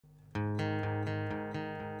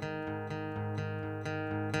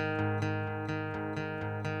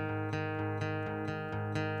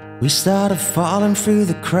We started falling through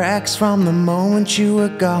the cracks from the moment you were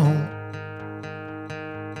gone.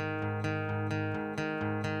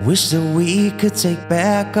 Wish that we could take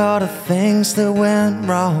back all the things that went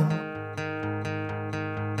wrong.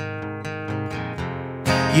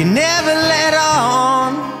 You never let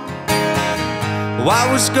on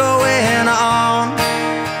what was going on.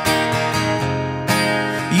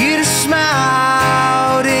 You just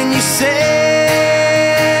smiled and you said,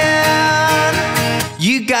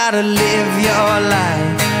 you gotta live your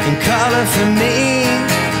life in color for me.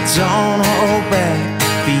 Don't hold back,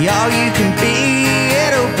 be all you can be.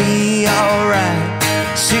 It'll be alright,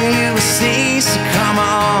 soon you will see, so come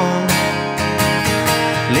on.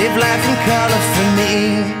 Live life in color for me.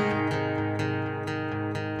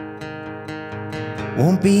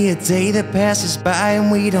 Won't be a day that passes by and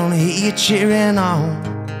we don't hear you cheering on.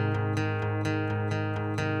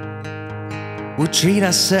 We'll treat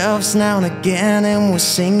ourselves now and again and we'll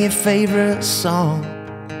sing your favorite song.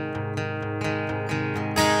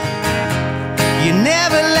 You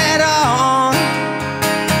never let on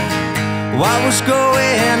what was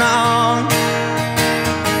going on.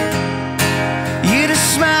 You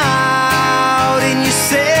just smiled and you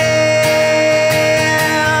said,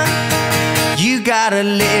 you gotta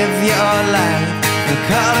live your life in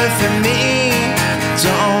color for me.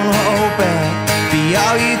 Don't hold back, be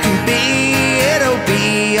all you can be. It'll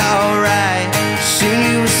be alright, soon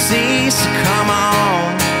you will see, so come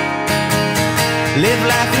on. Live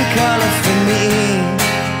life in color for me.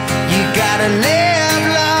 You gotta live,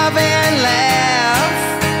 love and laugh.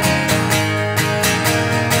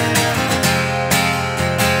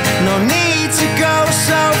 No need to go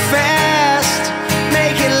so fast,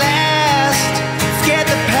 make it last. Forget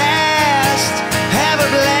the past, have a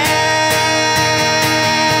blast.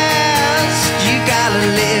 You gotta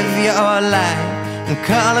live your life in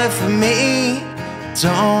color for me.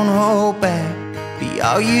 Don't hold back, be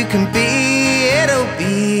all you can be. It'll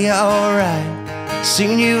be alright,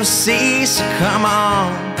 soon you'll see, so come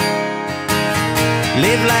on.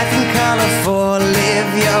 Live life in colorful,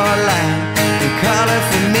 live your life in color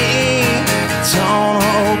for me. Don't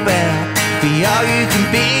hold back, be all you can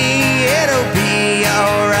be. It'll be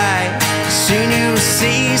alright, soon you'll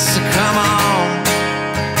see, so come on.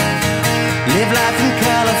 Live life in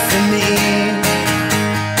color for me.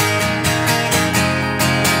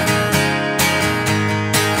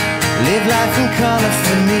 Live life in color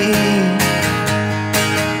for me.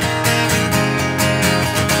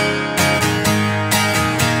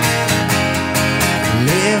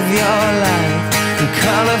 Live your life in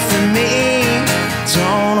color for me.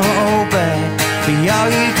 Don't hold back, be all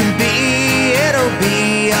you can be. It'll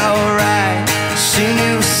be alright, soon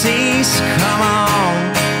you'll see, so come on.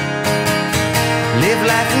 Live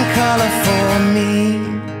life in color for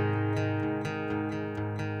me.